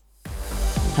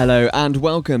Hello and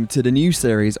welcome to the new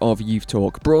series of Youth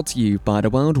Talk, brought to you by the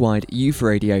Worldwide Youth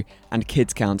Radio and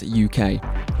Kids Count UK.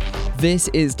 This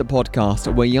is the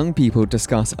podcast where young people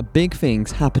discuss big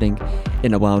things happening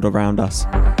in the world around us.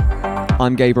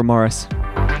 I'm Gabriel Morris,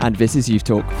 and this is Youth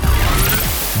Talk.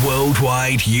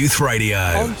 Worldwide Youth Radio.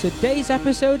 On today's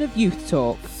episode of Youth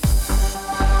Talk,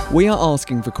 We are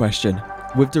asking the question,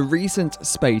 with the recent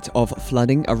spate of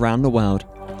flooding around the world,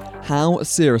 how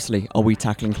seriously are we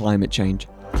tackling climate change?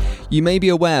 You may be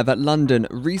aware that London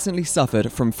recently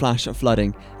suffered from flash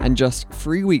flooding, and just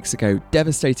 3 weeks ago,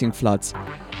 devastating floods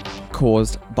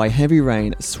caused by heavy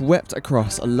rain swept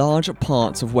across large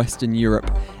parts of Western Europe,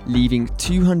 leaving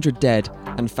 200 dead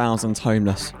and thousands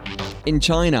homeless. In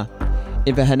China,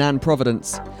 in the Henan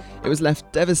province, it was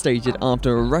left devastated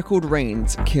after record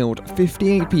rains killed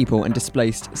 58 people and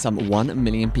displaced some 1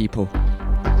 million people.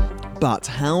 But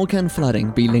how can flooding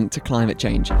be linked to climate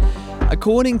change?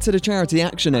 According to the charity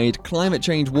ActionAid, climate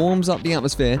change warms up the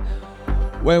atmosphere,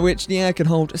 where which the air can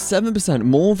hold 7%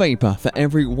 more vapour for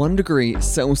every 1 degree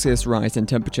Celsius rise in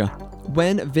temperature.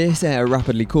 When this air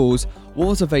rapidly cools,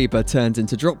 water vapour turns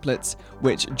into droplets,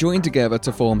 which join together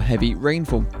to form heavy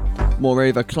rainfall.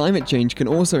 Moreover, climate change can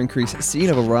also increase sea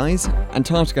level rise.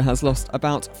 Antarctica has lost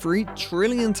about 3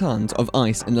 trillion tonnes of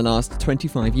ice in the last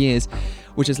 25 years,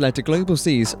 which has led to global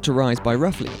seas to rise by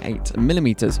roughly 8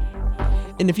 millimetres.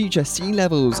 In the future, sea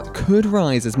levels could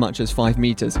rise as much as 5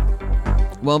 metres.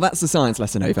 Well, that's the science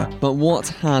lesson over, but what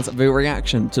has the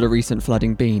reaction to the recent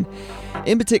flooding been?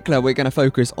 In particular, we're going to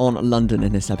focus on London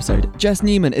in this episode. Jess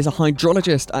Newman is a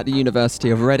hydrologist at the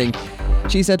University of Reading.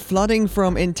 She said flooding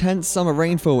from intense summer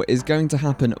rainfall is going to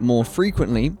happen more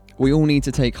frequently. We all need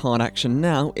to take hard action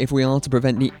now if we are to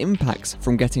prevent the impacts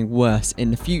from getting worse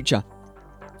in the future.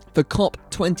 The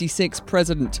COP26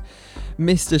 president,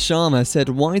 Mr. Sharma, said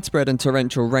widespread and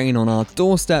torrential rain on our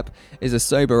doorstep is a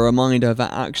sober reminder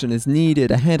that action is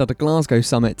needed ahead of the Glasgow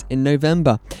summit in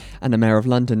November. And the Mayor of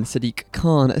London, Sadiq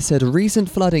Khan, said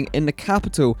recent flooding in the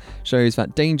capital shows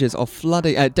that dangers of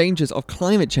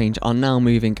climate change are now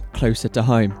moving closer to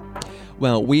home.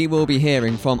 Well, we will be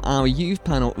hearing from our youth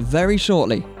panel very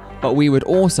shortly, but we would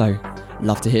also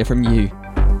love to hear from you.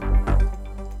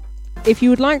 if you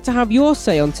would like to have your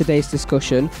say on today's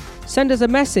discussion, send us a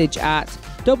message at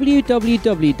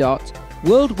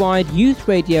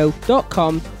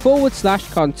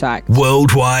www.worldwideyouthradio.com/contact.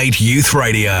 Worldwide Youth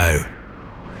Radio.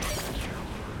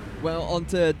 Well, on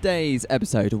today's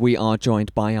episode, we are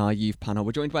joined by our youth panel.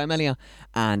 We're joined by Amelia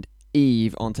and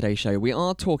Eve on today's show. We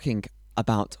are talking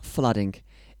about flooding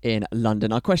in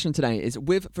London. Our question today is,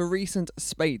 with the recent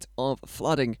spate of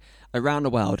flooding around the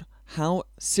world, how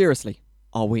seriously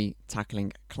are we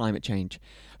tackling climate change?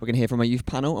 We're going to hear from our youth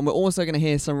panel, and we're also going to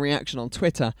hear some reaction on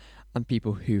Twitter and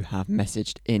people who have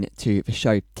messaged in to the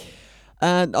show.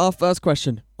 And our first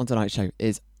question on tonight's show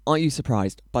is, are you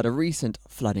surprised by the recent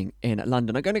flooding in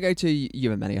London? I'm going to go to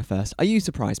you, Amelia, first. Are you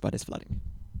surprised by this flooding?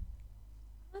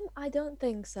 I don't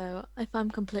think so, if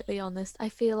I'm completely honest. I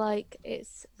feel like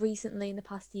it's recently, in the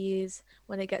past years,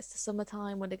 when it gets to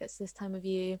summertime, when it gets to this time of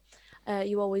year,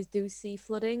 you always do see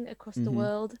flooding across the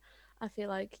world. I feel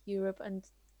like Europe and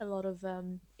a lot of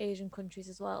Asian countries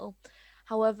as well.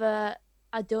 However,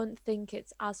 I don't think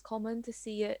it's as common to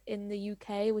see it in the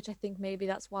UK, which I think maybe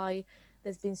that's why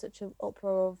there's been such an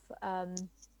uproar of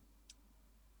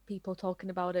people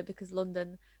talking about it, because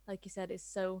London, like you said, is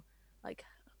so like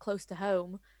close to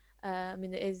home. I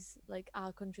mean, it is like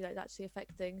our country that it's actually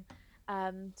affecting.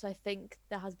 So I think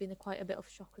there has been quite a bit of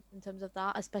shock in terms of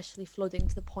that, especially flooding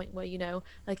to the point where, you know,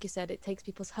 like you said, it takes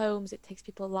people's homes, it takes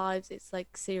people's lives. It's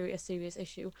like serious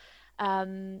issue.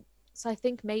 So I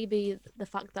think maybe the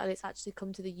fact that it's actually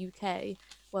come to the UK,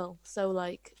 well, so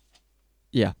like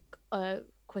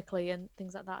quickly and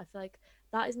things like that, I feel like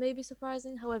that is maybe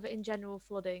surprising. However, in general,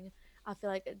 flooding, I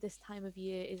feel like at this time of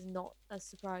year is not as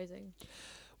surprising.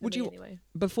 Would you, anyway,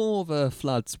 before the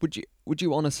floods, would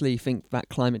you honestly think that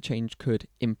climate change could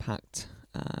impact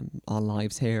our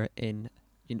lives here in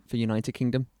for United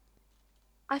Kingdom?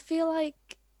 I feel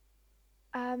like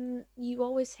you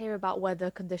always hear about weather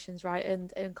conditions, right,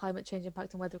 and climate change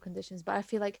impact on weather conditions, but I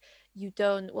feel like you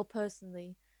don't, well,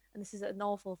 personally, and this is an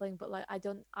awful thing, but like I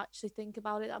don't actually think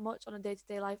about it that much on a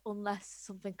day-to-day life unless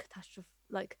something catastrophic,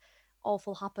 like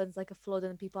awful happens, like a flood,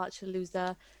 and people actually lose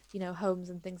their, you know, homes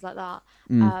and things like that.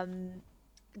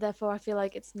 Therefore I feel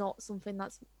like it's not something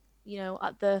that's, you know,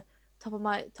 at the top of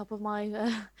my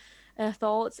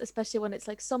thoughts, especially when it's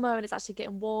like summer and it's actually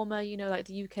getting warmer. You know, like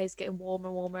the UK is getting warmer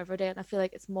and warmer every day, and I feel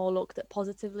like it's more looked at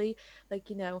positively.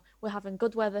 Like, you know, we're having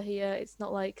good weather here. It's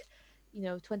not like,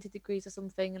 20 degrees or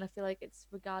something, and I feel like it's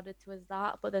regarded to as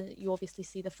that. But then you obviously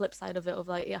see the flip side of it, of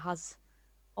like it has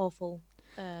awful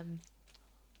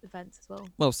events as well.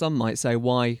 Well, some might say,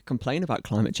 why complain about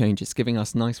climate change? It's giving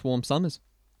us nice warm summers.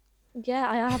 Yeah,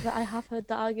 I have heard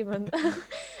that argument,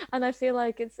 and I feel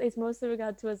like it's mostly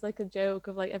regarded to as like a joke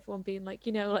of like everyone being like,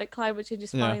 like climate change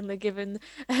is Yeah. finally giving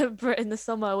Britain the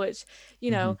summer, which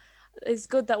Mhm. it's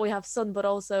good that we have sun, but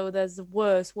also there's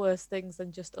worse things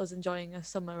than just us enjoying a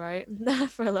summer, right?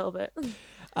 For a little bit.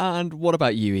 And what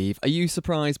about you, Eve? Are you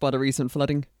surprised by the recent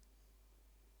flooding?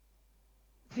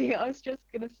 See, I was just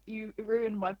gonna you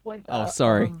ruined my point Oh, there.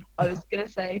 sorry. I was gonna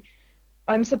say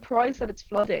I'm surprised that it's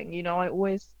flooding. I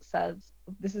always said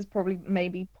this is probably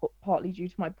maybe partly due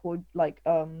to my poor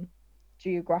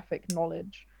geographic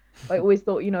knowledge. I always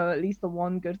thought, at least the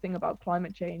one good thing about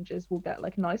climate change is we'll get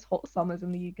like nice hot summers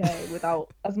in the UK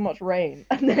without as much rain.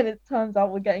 And then it turns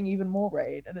out we're getting even more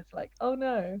rain, and it's like, oh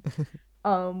no.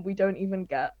 We don't even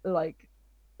get like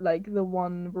the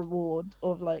one reward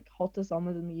of like hotter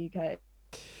summers in the UK.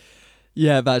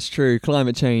 Yeah, that's true.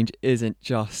 Climate change isn't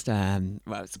just,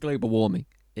 it's global warming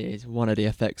is one of the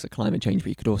effects of climate change, but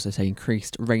you could also say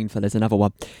increased rainfall is another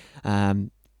one.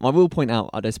 I will point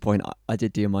out at this point, I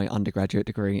did do my undergraduate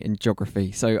degree in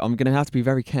geography, so I'm going to have to be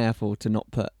very careful to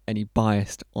not put any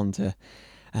bias onto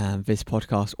this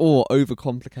podcast or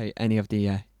overcomplicate any of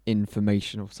the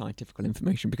information or scientific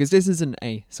information, because this isn't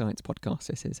a science podcast,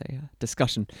 this is a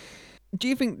discussion. Do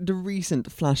you think the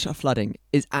recent flash flooding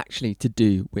is actually to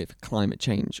do with climate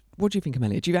change? What do you think,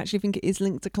 Amelia? Do you actually think it is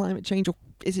linked to climate change, or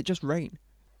is it just rain?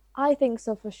 I think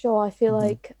so for sure. I feel Mhm.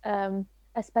 like,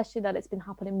 especially that it's been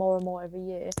happening more and more every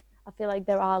year. I feel like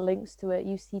there are links to it.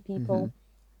 You see people,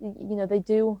 they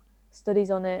do studies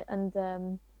on it,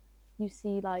 and you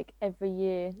see like every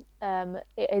year,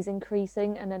 it is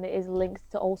increasing, and then it is linked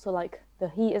to also like the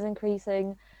heat is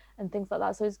increasing, and things like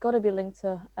that. So it's got to be linked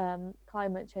to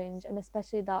climate change, and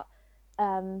especially that.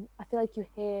 I feel like you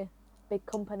hear big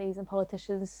companies and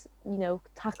politicians,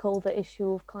 tackle the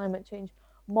issue of climate change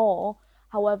more.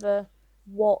 However,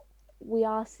 what we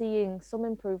are seeing some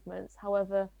improvements.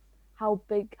 However, how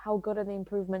good are the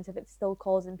improvements if it's still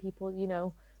causing people,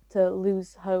 to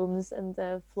lose homes, and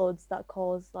the floods that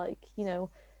cause like,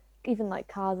 even like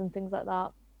cars and things like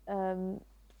that.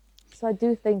 So I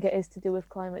do think it is to do with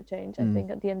climate change. I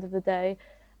think at the end of the day,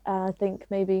 I think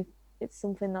maybe it's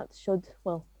something that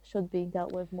should be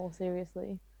dealt with more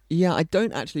seriously. Yeah, I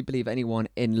don't actually believe anyone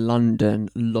in London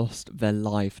lost their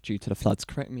life due to the floods.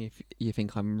 Correct me if you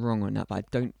think I'm wrong on that, but I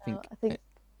don't think... I think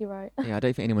you're right. Yeah, I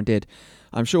don't think anyone did.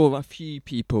 I'm sure a few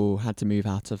people had to move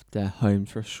out of their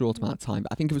homes for a short amount of time,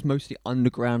 but I think it was mostly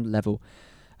underground level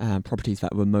properties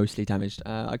that were mostly damaged.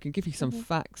 I can give you some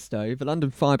facts though. The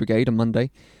London Fire Brigade on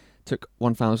Monday took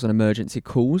 1,000 emergency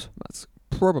calls. That's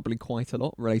probably quite a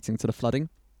lot relating to the flooding.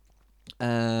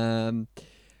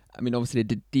 Obviously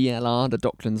the DLR, the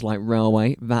Docklands Light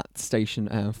Railway, that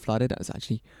station flooded. That was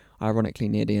actually ironically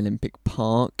near the Olympic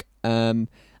Park.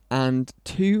 And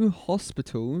 2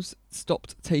 hospitals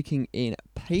stopped taking in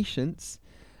patients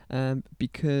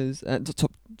because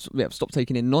stopped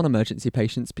taking in non-emergency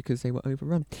patients because they were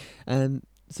overrun.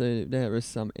 So there is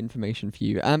some information for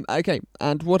you. Okay,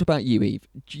 and what about you, Eve?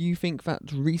 Do you think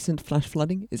that recent flash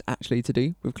flooding is actually to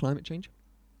do with climate change?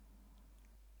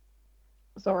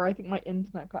 Sorry, I think my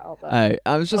internet cut out there.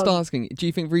 Oh, I was just asking, do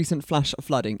you think recent flash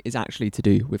flooding is actually to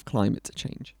do with climate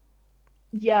change?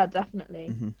 Yeah,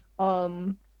 definitely.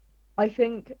 I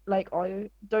think like I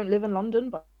don't live in London,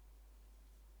 but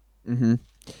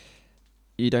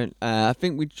You don't. I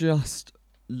think we just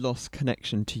lost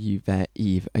connection to you there,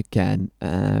 Eve. Again.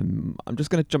 I'm just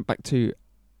going to jump back to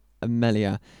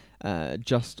Amelia.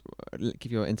 Just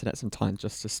give your internet some time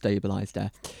just to stabilise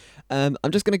there.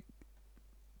 I'm just going to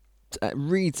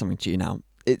read something to you now.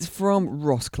 It's from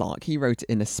Ross Clark. He wrote it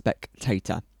in The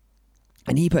Spectator.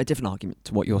 And he put a different argument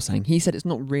to what you're saying. He said it's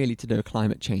not really to do with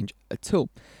climate change at all.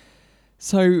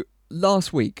 So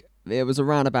last week, there was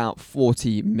around about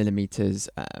 40 millimetres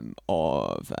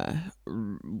of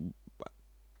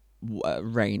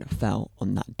rain fell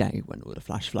on that day when all the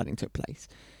flash flooding took place.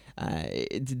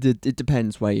 It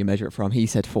depends where you measure it from. He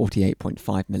said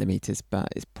 48.5 millimetres, but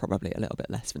it's probably a little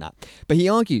bit less than that. But he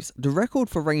argues the record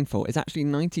for rainfall is actually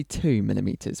 92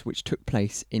 millimetres, which took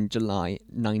place in July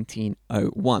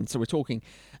 1901. So we're talking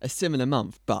a similar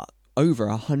month, but over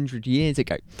 100 years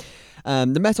ago.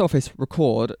 The Met Office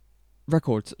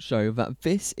records show that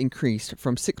this increased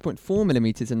from 6.4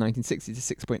 millimetres in 1960 to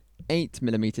 6.8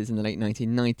 millimetres in the late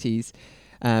 1990s.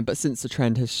 But since the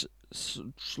trend has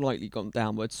slightly gone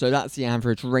downwards, so that's the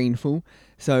average rainfall.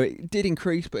 So it did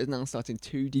increase, but is now starting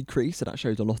to decrease. So that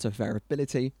shows a lot of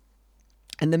variability.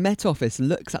 And the Met Office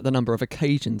looks at the number of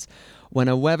occasions when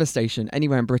a weather station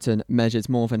anywhere in Britain measures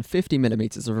more than 50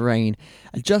 millimetres of rain,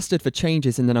 adjusted for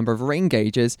changes in the number of rain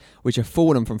gauges, which have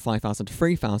fallen from 5,000 to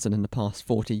 3,000 in the past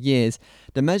 40 years.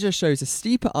 The measure shows a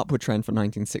steeper upward trend from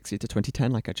 1960 to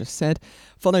 2010, like I just said,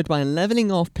 followed by a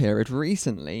levelling off period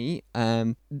recently.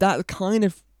 That kind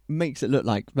of makes it look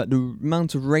like that the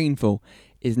amount of rainfall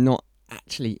is not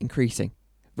actually increasing,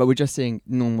 but we're just seeing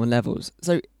normal levels.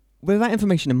 So with that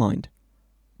information in mind,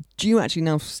 do you actually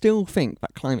now still think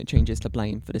that climate change is to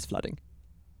blame for this flooding?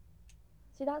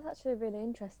 See, that's actually really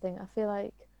interesting. I feel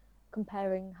like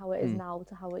comparing how it is now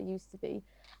to how it used to be.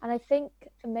 And I think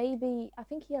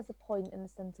he has a point in the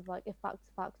sense of like, if fact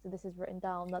to fact this is written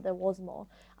down that there was more.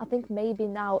 I think maybe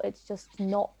now it's just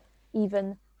not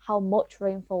even how much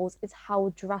rain falls, it's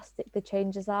how drastic the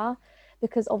changes are.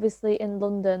 Because obviously in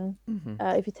London,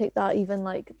 if you take that even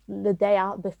like the day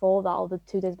out before that or the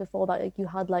 2 days before that, like you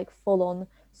had like full on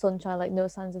sunshine, like no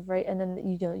signs of rain, and then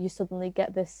you suddenly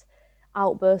get this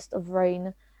outburst of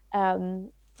rain,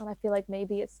 and I feel like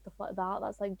maybe it's stuff like that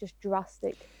that's like just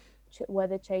drastic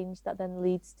weather change that then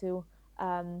leads to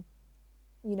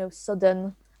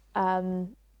sudden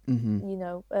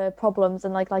problems.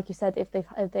 And like you said,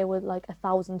 if they were like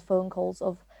 1,000 phone calls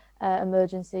of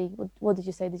emergency, what did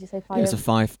you say? Did you say fire? It was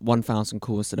 1,000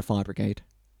 calls to the fire brigade.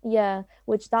 Yeah,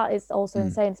 which that is also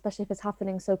insane, especially if it's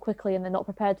happening so quickly and they're not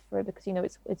prepared for it, because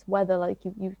it's weather, like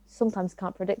you sometimes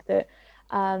can't predict it.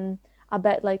 I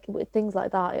bet like with things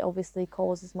like that, it obviously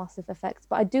causes massive effects.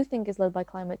 But I do think it's led by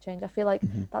climate change. I feel like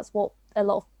that's what a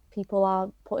lot of people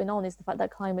are putting on, is the fact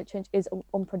that climate change is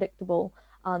unpredictable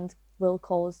and will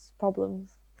cause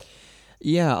problems.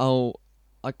 Yeah,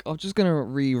 I'm just going to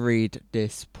reread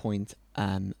this point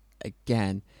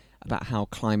again about how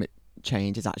climate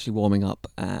change is actually warming up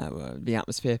the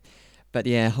atmosphere. But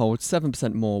the air holds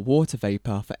 7% more water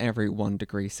vapour for every 1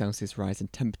 degree Celsius rise in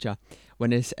temperature. When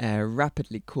this air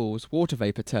rapidly cools, water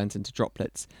vapour turns into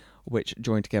droplets, which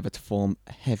join together to form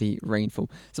heavy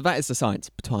rainfall. So that is the science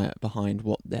behind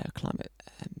what their climate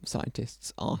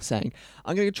scientists are saying.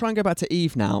 I'm going to try and go back to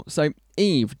Eve now. So,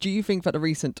 Eve, do you think that the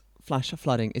recent flash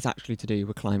flooding is actually to do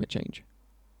with climate change?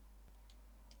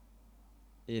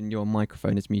 Your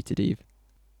microphone is muted, Eve.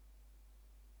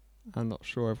 I'm not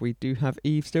sure if we do have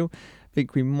Eve still. I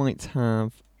think we might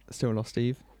have still lost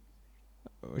Eve.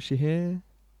 Was she here?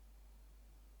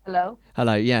 Hello?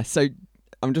 Hello, yeah. So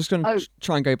I'm just going to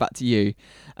try and go back to you.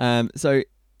 So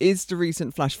is the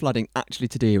recent flash flooding actually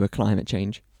to do with climate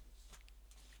change?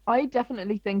 I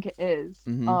definitely think it is.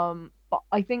 But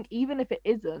I think even if it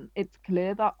isn't, it's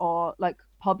clear that our like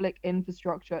public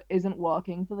infrastructure isn't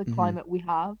working for the climate we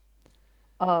have.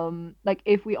 Like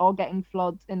if we are getting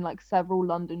floods in like several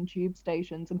London tube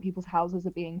stations and people's houses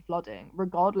are being flooding,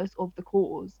 regardless of the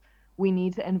cause, we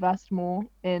need to invest more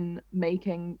in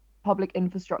making public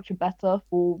infrastructure better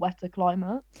for wetter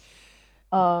climate.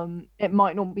 It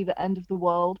might not be the end of the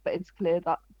world, but it's clear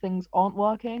that things aren't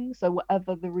working. So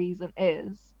whatever the reason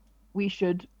is, we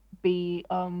should be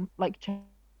So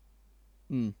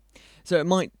it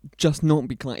might just not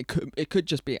be it could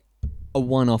just be a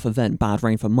one-off event. Bad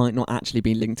rainfall might not actually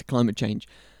be linked to climate change.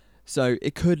 So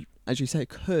it could, as you say, it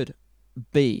could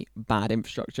be bad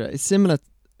infrastructure. It's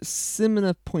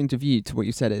similar point of view to what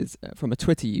you said is from a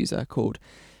Twitter user called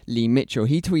Lee Mitchell.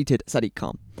 He tweeted Sadiq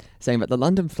Khan saying that the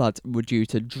London floods were due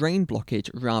to drain blockage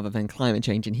rather than climate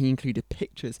change, and he included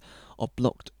pictures of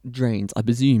blocked drains, I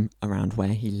presume around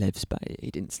where he lives, but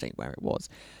he didn't state where it was.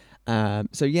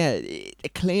 So yeah,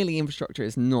 clearly infrastructure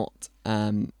is not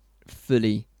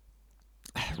fully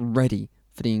ready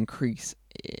for the increase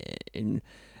in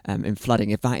flooding,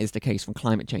 if that is the case from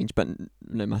climate change. But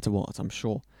no matter what, I'm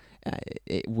sure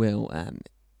it will.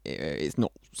 It's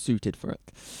not suited for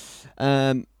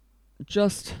it.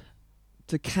 Just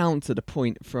to counter the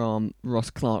point from Ross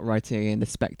Clark writing in The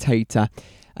Spectator,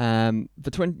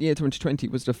 the year 2020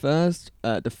 was the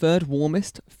third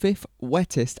warmest, 5th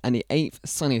wettest, and the 8th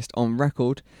sunniest on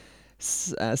record.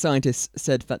 Scientists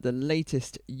said that the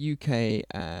latest UK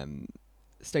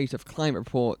State of Climate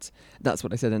report, that's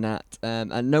what they said in that,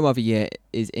 and no other year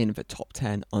is in the top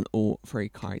 10 on all three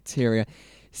criteria.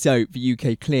 So the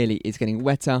UK clearly is getting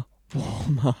wetter,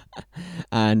 warmer,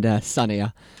 and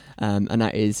sunnier, and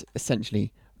that is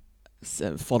essentially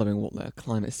following what the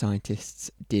climate scientists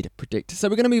did predict. So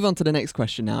we're going to move on to the next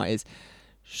question now, is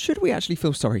should we actually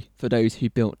feel sorry for those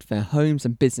who built their homes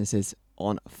and businesses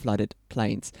on flooded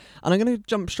plains? And I'm going to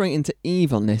jump straight into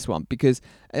Eve on this one, because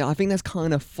I think that's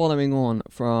kind of following on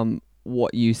from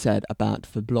what you said about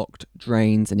the blocked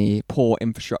drains and the poor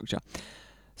infrastructure.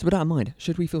 So with that in mind,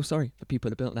 should we feel sorry for people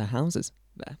who built their houses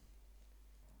there?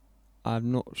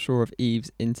 I'm not sure if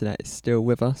Eve's internet is still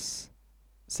with us.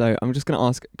 So I'm just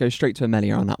going to go straight to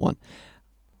Amelia on that one.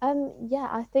 Yeah,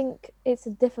 I think it's a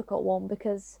difficult one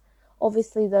because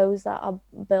obviously those that are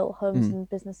built homes Mm. and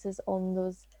businesses on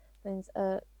those things,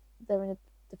 they're in a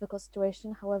difficult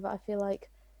situation. However, I feel like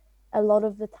a lot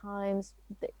of the times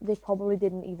they probably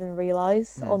didn't even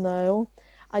realize or know.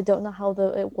 I don't know how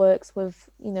it works with,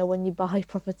 when you buy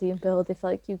property and build, if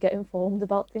like you get informed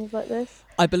about things like this.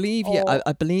 I believe, Or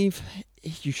I believe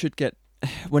you should get,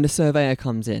 when a surveyor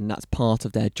comes in, that's part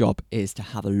of their job is to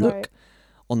have a look Right.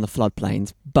 on the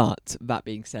floodplains. But that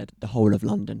being said, the whole of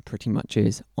London pretty much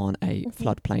is on a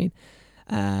floodplain.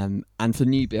 And for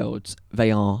new builds,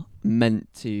 they are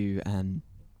meant to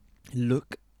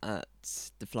look at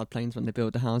the floodplains when they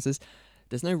build the houses.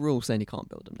 There's no rule saying you can't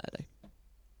build them there, though.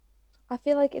 I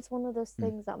feel like it's one of those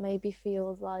things that maybe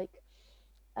feels like,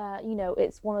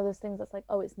 it's one of those things that's like,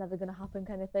 oh, it's never going to happen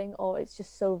kind of thing, or it's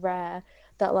just so rare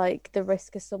that like the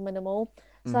risk is so minimal.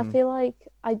 So I feel like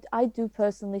I do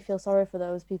personally feel sorry for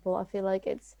those people. I feel like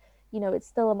it's, it's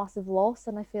still a massive loss,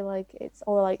 and I feel like it's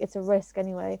a risk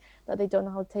anyway that they don't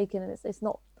know how to take it, and it's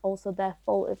not also their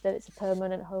fault if that it's a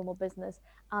permanent home or business,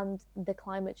 and the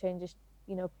climate change is,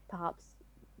 perhaps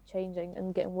changing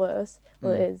and getting worse.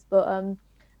 Well, it is, but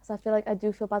so I feel like I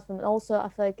do feel bad for them, and also I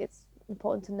feel like it's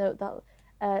important to note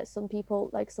that some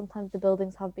people, like sometimes the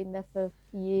buildings have been there for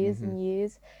years and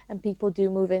years, and people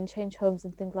do move in, change homes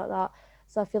and things like that.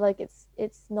 So I feel like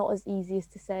it's not as easy as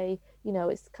to say,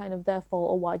 it's kind of their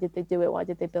fault, or why did they do it, why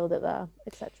did they build it there,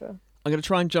 etc. I'm going to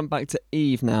try and jump back to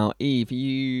Eve now. Eve, are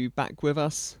you back with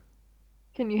us?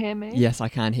 Can you hear me? Yes, I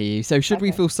can hear you. So should we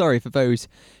Okay. feel sorry for those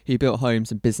who built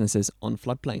homes and businesses on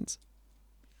floodplains?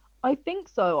 I think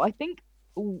so. I think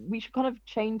we should kind of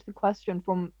change the question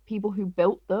from people who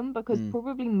built them, because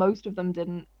probably most of them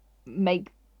didn't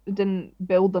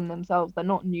build them themselves. They're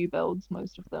not new builds,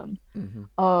 most of them.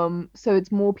 So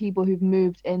it's more people who've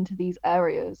moved into these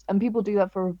areas, and people do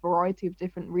that for a variety of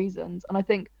different reasons. And I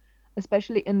think,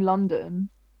 especially in London,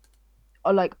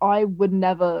 like I would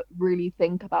never really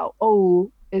think about,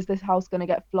 oh, is this house going to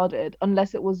get flooded,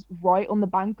 unless it was right on the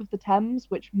bank of the Thames,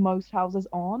 which most houses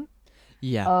aren't.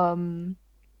 Yeah.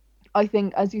 I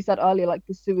think, as you said earlier, like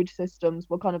the sewage systems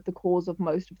were kind of the cause of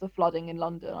most of the flooding in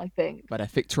London, I think. But they're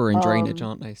Victorian drainage,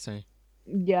 aren't they? So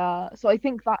Yeah, so I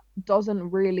think that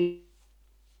doesn't really.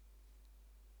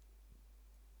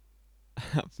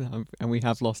 and we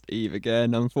have lost Eve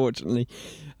again, unfortunately.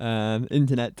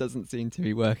 Internet doesn't seem to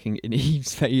be working in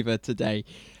Eve's favour today.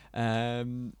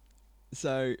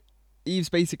 So Eve's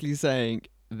basically saying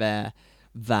there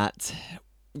that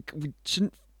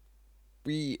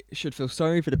we should feel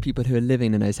sorry for the people who are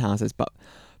living in those houses, but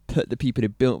put the people who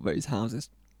built those houses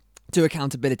to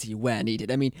accountability where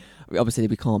needed. I mean, obviously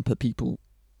we can't put people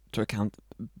to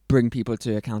bring people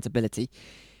to accountability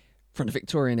from the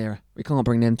Victorian era. We can't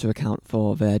bring them to account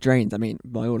for their drains. I mean,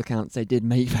 by all accounts, they did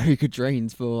make very good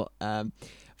drains for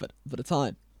the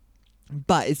time.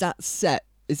 But is that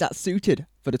suited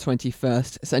for the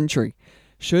 21st century?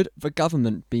 Should the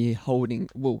government be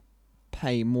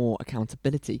pay more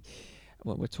accountability?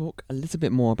 Well, we'll talk a little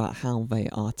bit more about how they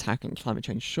are tackling climate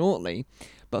change shortly.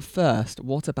 But first,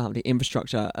 what about the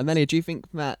infrastructure? Amelia, do you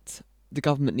think that the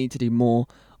government need to do more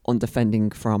on defending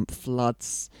from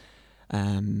floods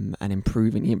and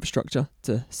improving the infrastructure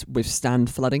to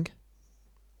withstand flooding?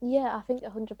 Yeah, I think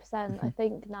 100%. I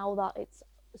think now that it's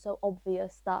so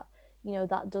obvious that,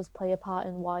 that does play a part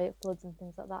in why it floods and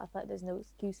things like that, I feel like there's no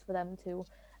excuse for them to,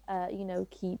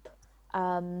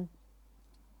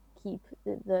 keep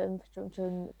the infrastructure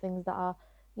and things that are,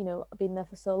 been there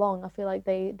for so long. I feel like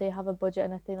they have a budget,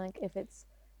 and I think like if it's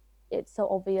so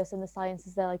obvious and the science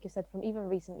is there, like you said, from even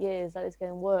recent years, that it's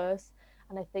getting worse,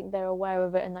 and I think they're aware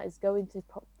of it and that it's going to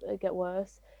get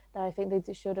worse, that I think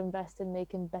they should invest in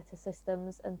making better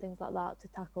systems and things like that to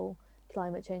tackle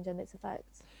climate change and its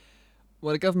effects.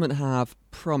 Well, the government have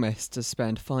promised to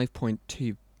spend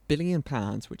 £5.2 billion,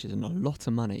 which is a lot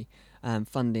of money,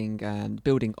 funding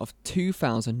building of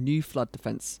 2,000 new flood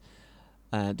defences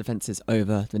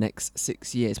over the next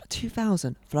 6 years. But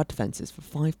 2,000 flood defences for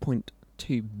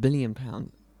 £5.2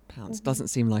 billion doesn't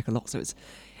seem like a lot. So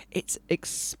it's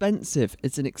expensive.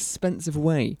 It's an expensive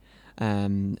way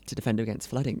to defend against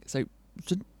flooding. So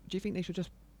do you think they should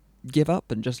just give up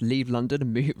and just leave London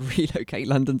and relocate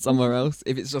London somewhere else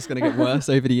if it's just going to get worse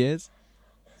over the years?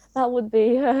 That would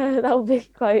be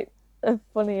quite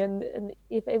funny, and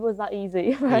if it was that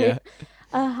easy, right?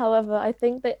 Yeah. However, I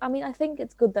think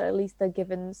it's good that at least they're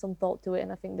giving some thought to it,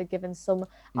 and I think they're giving some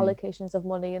allocations of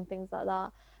money and things like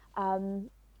that.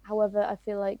 However, I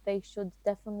feel like they should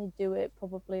definitely do it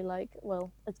probably like,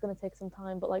 well, it's going to take some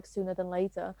time, but like sooner than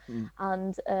later.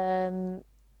 And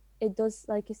it does,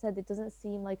 like you said, it doesn't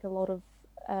seem like a lot of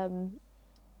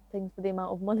things for the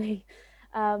amount of money.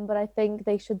 But I think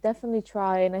they should definitely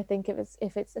try, and I think if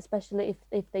it's especially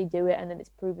if they do it and then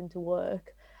it's proven to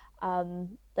work,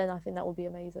 then I think that would be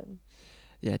amazing.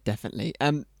 Yeah, definitely.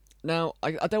 Now,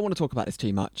 I don't want to talk about this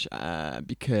too much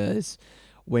because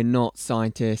we're not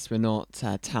scientists, we're not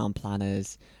town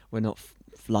planners, we're not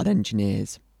flood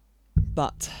engineers.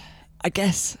 But I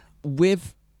guess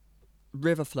with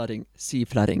river flooding, sea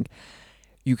flooding,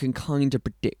 you can kind of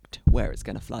predict where it's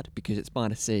going to flood because it's by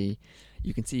the sea.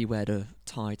 You can see where the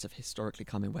tides have historically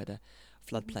come in, where the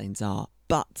floodplains are.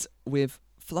 But with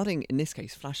flooding, in this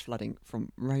case, flash flooding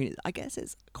from rain, I guess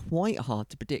it's quite hard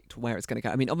to predict where it's going to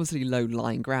go. I mean, obviously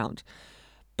low-lying ground,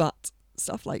 but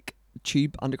stuff like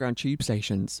underground tube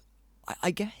stations,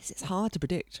 I guess it's hard to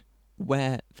predict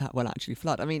where that will actually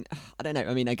flood. I mean, I don't know.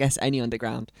 I mean, I guess any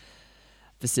underground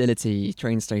facility,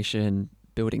 train station,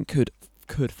 building could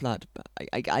flood, but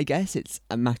I guess it's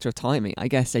a matter of timing. I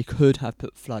guess they could have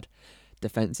put flood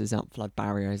defences up, flood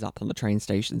barriers up on the train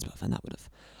stations, but then that would have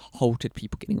halted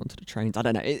people getting onto the trains. I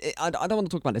don't know. I don't want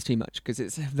to talk about this too much because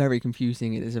it's very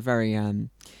confusing. It is a very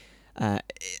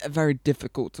very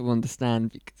difficult to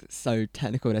understand because it's so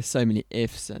technical. There's so many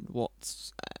ifs and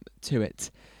whats to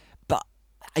it. But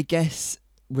I guess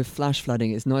with flash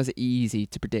flooding, it's not as easy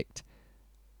to predict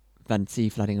than sea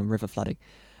flooding and river flooding.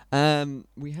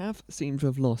 We have seemed to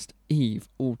have lost Eve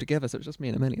altogether, so it's just me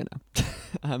and Amelia now.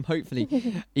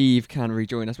 Hopefully Eve can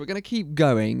rejoin us. We're going to keep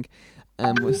going,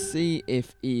 and we'll see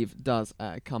if Eve does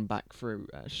come back through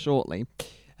shortly.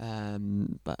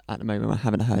 But at the moment I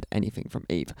haven't heard anything from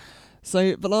Eve.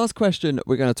 So the last question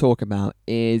we're going to talk about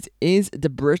is the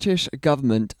British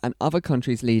government and other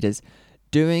countries' leaders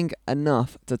doing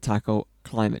enough to tackle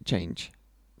climate change?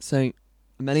 So,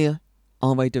 Amelia,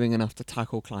 are they doing enough to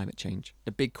tackle climate change?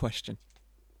 The big question.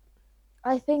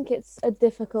 I think it's a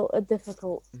difficult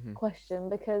question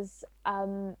because,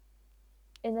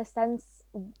 in a sense,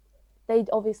 they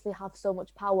obviously have so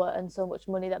much power and so much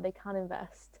money that they can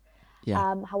invest.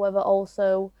 Yeah. However,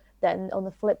 also then on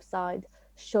the flip side,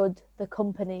 should the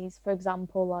companies, for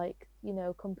example, like, you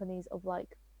know, companies of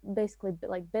like basically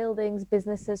like buildings,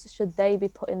 businesses, should they be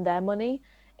putting their money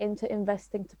into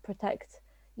investing to protect,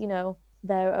 you know,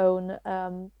 their own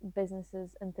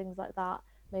businesses and things like that,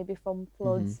 maybe from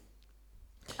floods?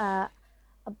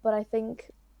 But I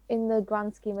think in the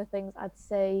grand scheme of things, I'd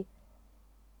say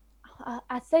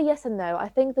yes and no. I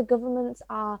think the governments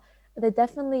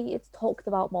it's talked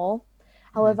about more.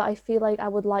 However, I feel like I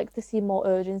would like to see more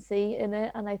urgency in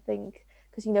it. And I think,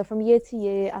 because, you know, from year to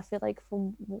year, I feel like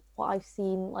from what I've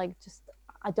seen, like, just,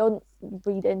 I don't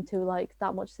read into like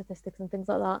that much statistics and things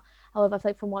like that. However, I feel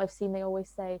like from what I've seen, they always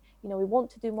say, you know, we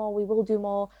want to do more, we will do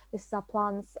more, this is our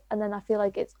plans. And then I feel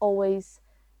like it's always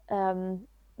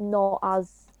not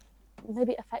as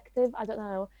maybe effective. I don't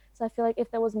know. So I feel like if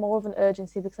there was more of an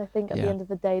urgency, because I think at the end of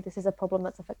the day, this is a problem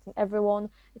that's affecting everyone.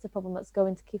 It's a problem that's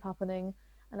going to keep happening.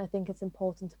 And I think it's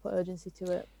important to put urgency to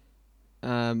it.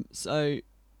 So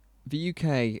the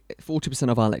UK, 40%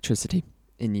 of our electricity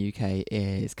in the UK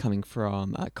is coming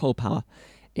from coal power.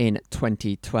 In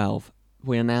 2012,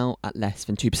 we are now at less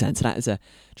than 2%. So that is a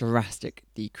drastic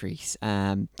decrease.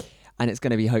 And it's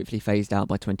going to be hopefully phased out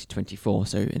by 2024.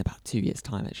 So in about 2 years'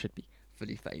 time, it should be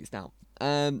fully phased out.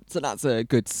 So that's a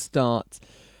good start.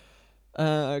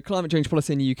 Climate change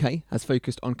policy in the UK has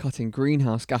focused on cutting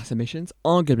greenhouse gas emissions,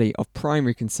 arguably of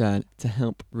primary concern to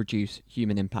help reduce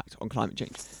human impact on climate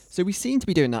change. So we seem to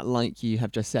be doing that, like you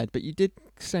have just said, but you did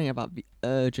say about the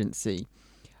urgency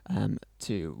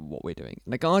to what we're doing.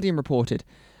 The Guardian reported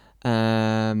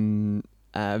that,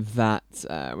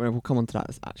 we'll come on to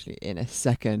that actually in a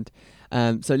second.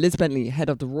 So Liz Bentley, head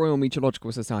of the Royal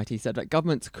Meteorological Society, said that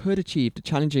governments could achieve the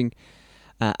challenging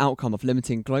outcome of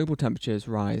limiting global temperatures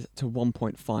rise to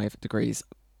 1.5 degrees.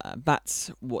 That's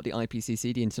what the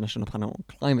IPCC, the International Panel on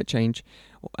Climate Change,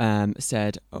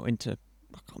 said. I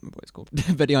can't remember what it's called,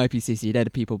 but the IPCC, they're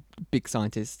the people, big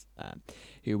scientists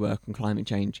who work on climate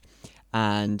change,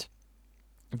 and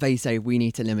they say we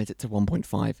need to limit it to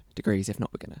 1.5 degrees. If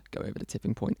not, we're going to go over the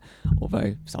tipping point,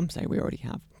 although some say we already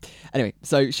have. Anyway,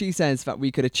 so she says that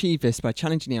we could achieve this by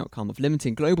challenging the outcome of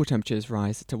limiting global temperatures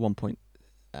rise to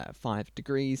 1.5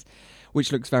 degrees,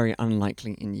 which looks very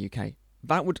unlikely in the UK.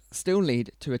 That would still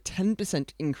lead to a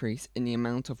 10% increase in the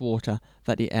amount of water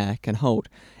that the air can hold.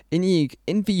 In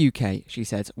the UK, she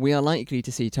says, we are likely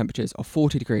to see temperatures of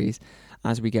 40 degrees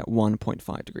as we get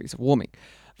 1.5 degrees of warming.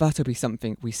 That'll be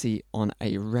something we see on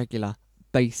a regular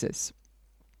basis.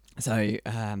 So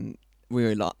we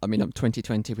were like,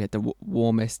 2020, we had the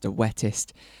warmest, the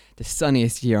wettest, the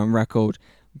sunniest year on record.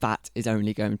 That is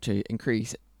only going to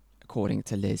increase, according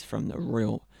to Liz from the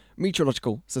Royal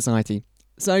Meteorological Society.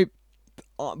 So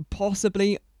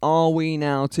possibly, are we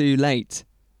now too late?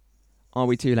 Are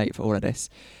we too late for all of this?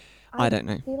 I don't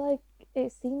know. I feel like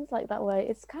it seems like that way.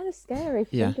 It's kind of scary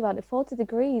if you Yeah. think about it. 40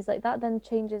 degrees, like that then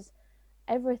changes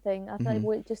everything. I feel like Mhm.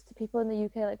 we're just people in the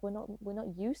UK, like we're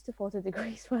not used to 40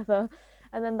 degrees weather,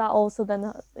 and then that also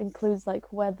then includes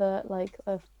like weather, like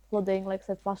flooding, like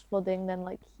said flash flooding, then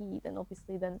like heat, and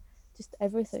obviously then just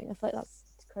everything. I feel like that's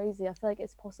crazy. I feel like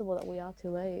it's possible that we are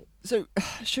too late. So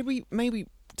should we maybe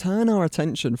turn our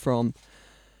attention from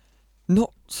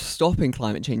not stopping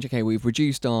climate change? Okay, we've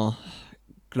reduced our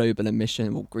global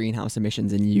emission or greenhouse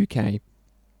emissions in the UK.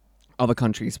 Other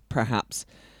countries perhaps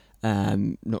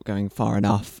not going far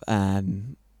enough.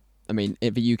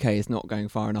 If the UK is not going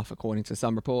far enough, according to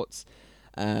some reports.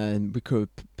 We could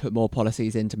put more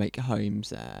policies in to make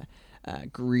homes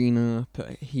greener,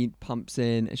 put heat pumps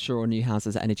in, ensure new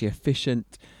houses are energy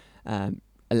efficient,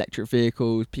 electric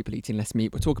vehicles, people eating less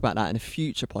meat. We'll talk about that in a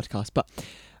future podcast. But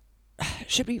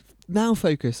should we now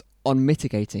focus on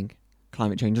mitigating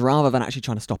climate change rather than actually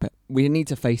trying to stop it? We need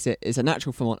to face it. It's a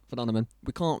natural phenomenon.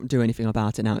 We can't do anything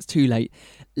about it now. It's too late.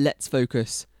 Let's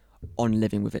focus on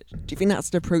living with it. Do you think that's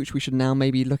the approach we should now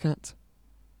maybe look at?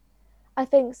 I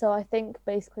think so. I think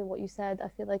basically what you said, I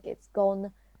feel like it's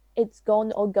gone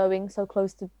or going so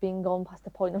close to being gone past the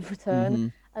point of return. Mm-hmm.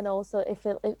 And also if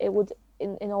it would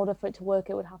in order for it to work,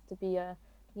 it would have to be a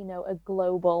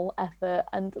global effort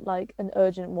and like an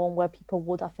urgent one where people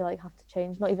would, I feel like, have to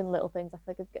change. Not even little things. I feel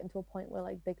like it's getting to a point where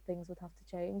like big things would have to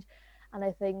change. And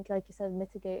I think, like you said,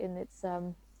 mitigating its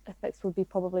effects would be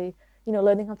probably,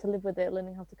 learning how to live with it,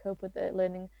 learning how to cope with it,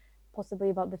 learning possibly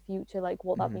about the future, like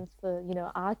what that means for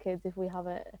our kids if we have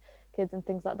kids and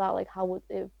things like that, like how would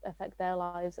it affect their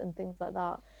lives and things like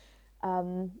that.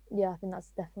 I think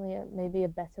that's definitely maybe a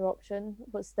better option,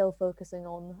 but still focusing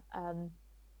on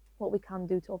what we can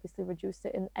do to obviously reduce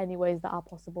it in any ways that are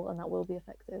possible and that will be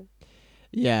effective.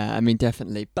 Yeah,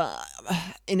 definitely. But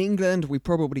in England, we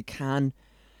probably can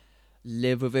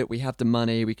live with it. We have the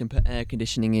money. We can put air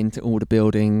conditioning into all the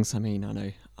buildings. I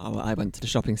know I went to the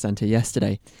shopping centre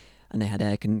yesterday and they had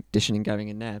air conditioning going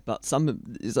in there. But some of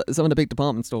the big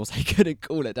department stores, they couldn't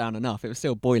cool it down enough. It was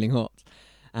still boiling hot.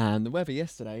 And the weather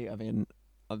yesterday, at the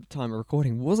time of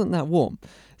recording, wasn't that warm.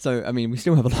 So, we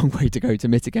still have a long way to go to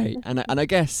mitigate. And I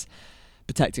guess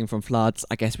protecting from floods,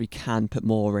 I guess we can put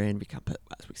more in. We can put,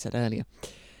 as we said earlier.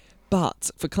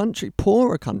 But for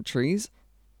poorer countries,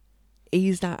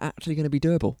 is that actually going to be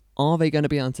doable? Are they going to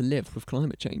be able to live with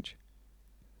climate change?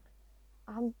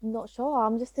 I'm not sure.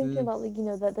 I'm just thinking about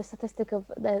the statistic of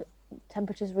the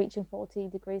temperatures reaching 40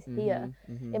 degrees here.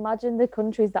 Imagine the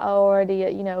countries that are already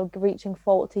reaching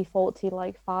 40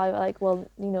 like 5, like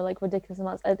ridiculous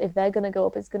amounts. If they're going to go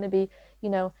up, it's going to be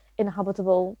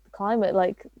inhabitable climate,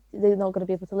 like they're not going to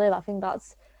be able to live. I think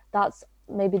that's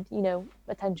maybe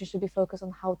attention should be focused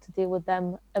on how to deal with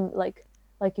them, like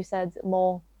you said,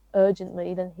 more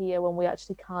urgently than here, when we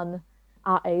actually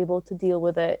are able to deal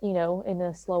with it in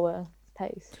a slower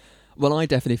pace. Well, I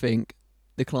definitely think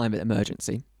the climate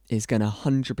emergency is going to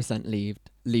 100%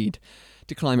 lead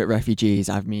to climate refugees.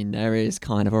 There is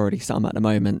kind of already some at the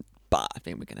moment, but I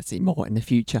think we're going to see more in the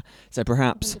future. So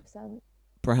perhaps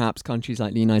 100%. Countries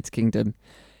like the United Kingdom,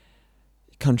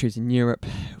 countries in Europe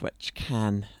which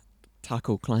can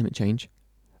tackle climate change,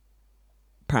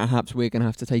 perhaps we're going to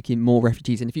have to take in more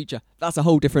refugees in the future. That's a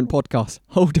whole different podcast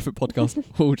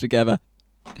altogether.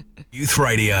 Youth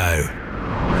Radio.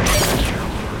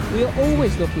 We are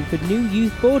always looking for new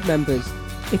youth board members.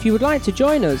 If you would like to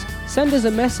join us, send us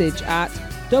a message at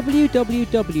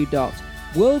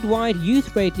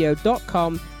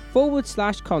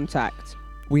www.worldwideyouthradio.com/contact.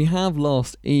 We have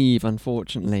lost Eve,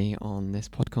 unfortunately, on this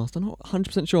podcast. I'm not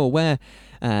 100% sure where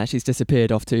she's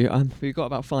disappeared off to. We've got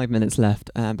about 5 minutes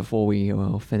left before we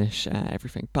will finish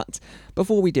everything. But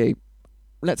before we do,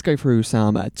 let's go through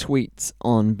some tweets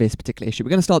on this particular issue. We're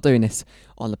going to start doing this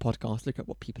on the podcast, look at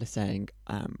what people are saying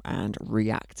and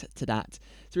react to that.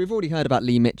 So we've already heard about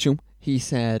Lee Mitchell. He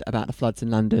said about the floods in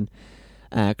London,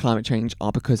 climate change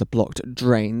are because of blocked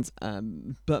drains.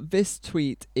 But this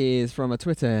tweet is from a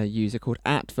Twitter user called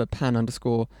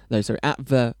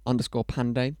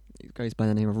 @the_panday. It goes by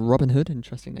the name of Robin Hood,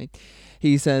 interesting name.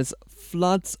 He says,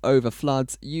 floods over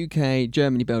floods, UK,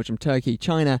 Germany, Belgium, Turkey,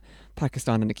 China,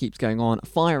 Pakistan, and it keeps going on.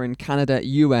 Fire in Canada,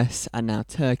 US, and now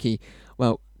Turkey.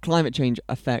 Well, climate change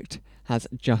effect has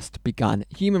just begun.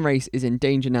 Human race is in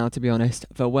danger now, to be honest.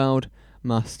 The world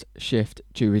must shift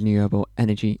to renewable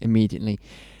energy immediately.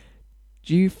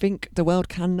 Do you think the world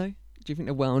can, though? Do you think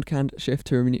the world can shift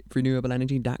to renewable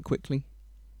energy that quickly?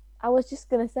 I was just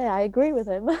gonna say I agree with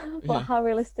him, but Yeah. how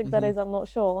realistic that is, I'm not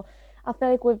sure. I feel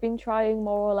like we've been trying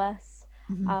more or less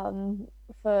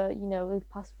for the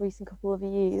past recent couple of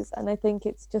years, and I think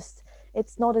it's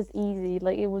not as easy.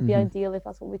 Like it would be ideal if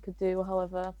that's what we could do.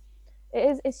 However,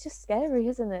 it's just scary,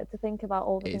 isn't it, to think about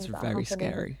all the It's things that very are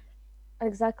happening. scary.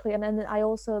 Exactly, and then I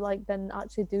also then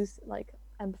actually do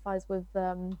empathize with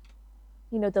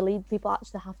the lead people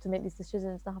actually have to make these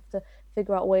decisions. They have to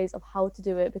figure out ways of how to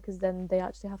do it, because then they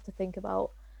actually have to think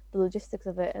about the logistics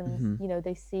of it, and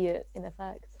they see it in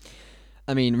effect.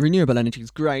 I mean, renewable energy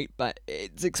is great, but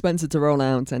it's expensive to roll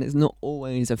out and it's not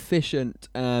always efficient.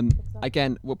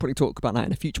 Again, we'll probably talk about that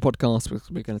in a future podcast.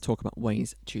 We're going to talk about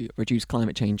ways to reduce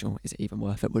climate change, or is it even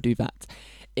worth it? We'll do that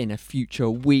in a future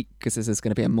week, because this is going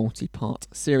to be a multi-part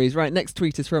series. Right, next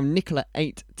tweet is from Nicola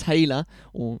 8 Taylor,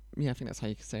 I think that's how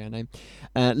you can say her name.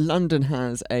 London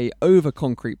has a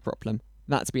over-concrete problem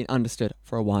that's been understood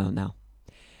for a while now.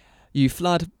 You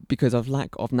flood because of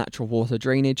lack of natural water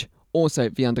drainage. Also,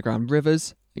 the underground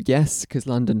rivers. Yes, because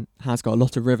London has got a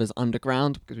lot of rivers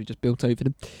underground because we just built over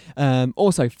them.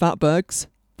 Also, fatbergs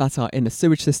that are in the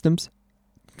sewage systems.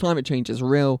 Climate change is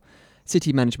real.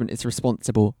 City management is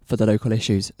responsible for the local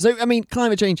issues. So, I mean,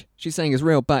 climate change, she's saying, is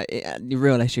real, but the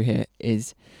real issue here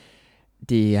is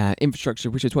the infrastructure,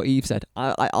 which is what Eve said.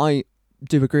 I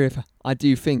do agree with her. I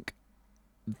do think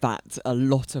that a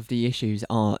lot of the issues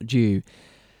are due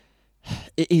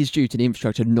to the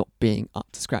infrastructure not being up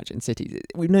to scratch in cities.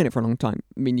 We've known it for a long time.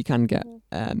 I mean, you can get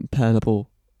permeable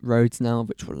roads now,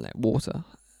 which will let water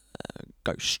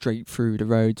go straight through the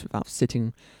roads without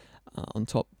sitting on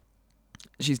top.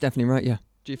 She's definitely right, yeah.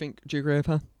 Do you agree with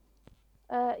her?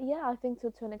 Yeah, I think so,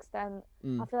 to an extent.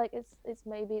 I feel like it's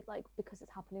maybe like because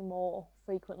it's happening more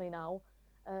frequently now,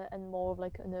 and more of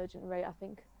like an urgent rate. I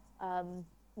think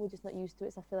we're just not used to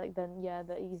it. So I feel like then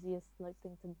the easiest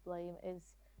thing to blame is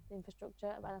infrastructure,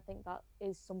 and I think that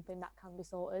is something that can be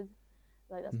sorted.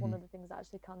 Like that's one of the things that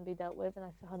actually can be dealt with,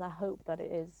 and I hope that it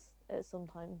is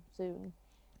sometime soon.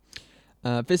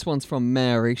 This one's from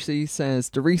Mary. She says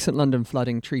the recent London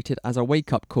flooding, treated as a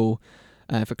wake-up call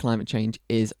for climate change,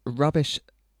 is rubbish.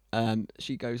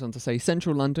 She goes on to say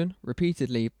central London,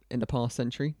 repeatedly in the past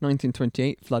century,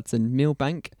 1928 floods in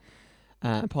Millbank,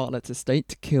 Partlet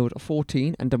Estate, killed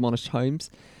 14 and demolished homes,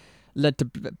 led to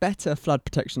better flood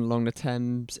protection along the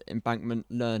Thames embankment.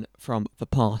 Learn from the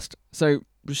past. So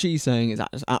she's saying it's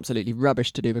absolutely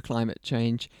rubbish to do with climate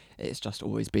change. It's just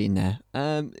always been there.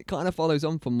 It kind of follows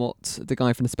on from what the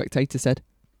guy from The Spectator said,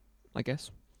 I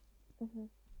guess.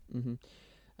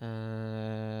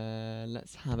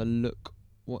 Let's have a look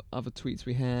what other tweets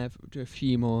we have. We'll do a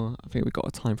few more. I think we've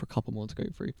got time for a couple more to go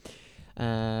through.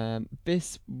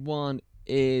 This one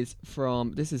is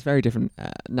from, this is very different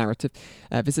narrative.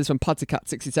 This is from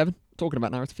Pudsicat67, talking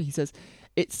about narrative. He says,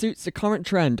 it suits the current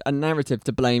trend and narrative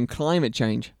to blame climate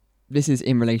change. This is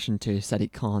in relation to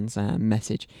Sadiq Khan's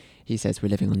message. He says we're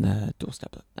living on the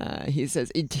doorstep. He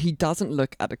says he doesn't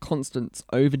look at the constant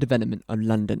overdevelopment of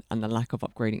London and the lack of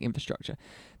upgrading infrastructure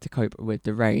to cope with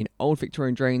the rain. Old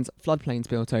Victorian drains, floodplains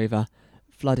built over.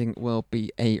 Flooding will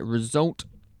be a result.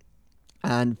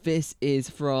 And this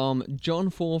is from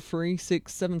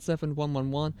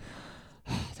John436771111.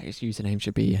 His username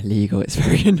should be legal. It's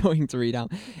very annoying to read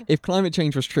out. If climate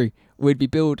change was true, we'd be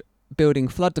building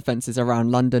flood defences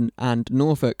around London and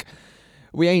Norfolk.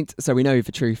 We ain't, so we know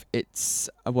the truth. It's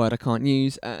a word I can't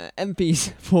use.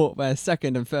 MPs thought their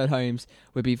second and third homes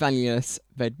would be valueless.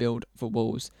 They'd build for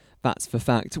walls. That's the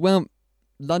fact. Well,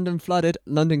 London flooded.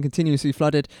 London continuously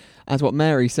flooded, as what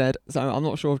Mary said. So I'm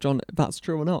not sure if that's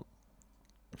true or not.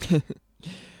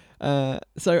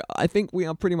 So I think we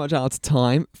are pretty much out of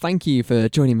time. Thank you for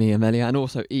joining me, Amelia, and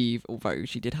also Eve, although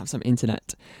she did have some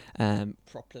internet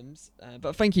problems.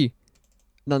 But thank you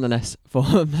nonetheless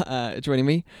for joining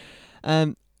me.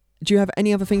 Do you have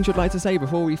any other things you'd like to say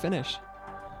before we finish?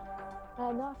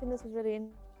 No, I think this was really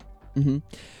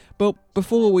But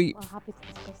before we... I'm happy to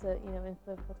discuss it, in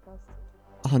further podcast.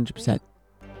 100%.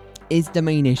 Is the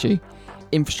main issue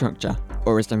infrastructure,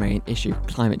 or is the main issue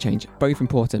climate change? Both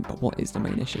important, but what is the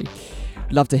main issue?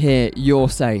 Love to hear your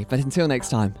say. But until next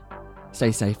time,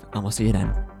 stay safe, and we'll see you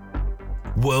then.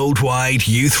 Worldwide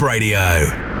Youth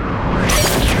Radio.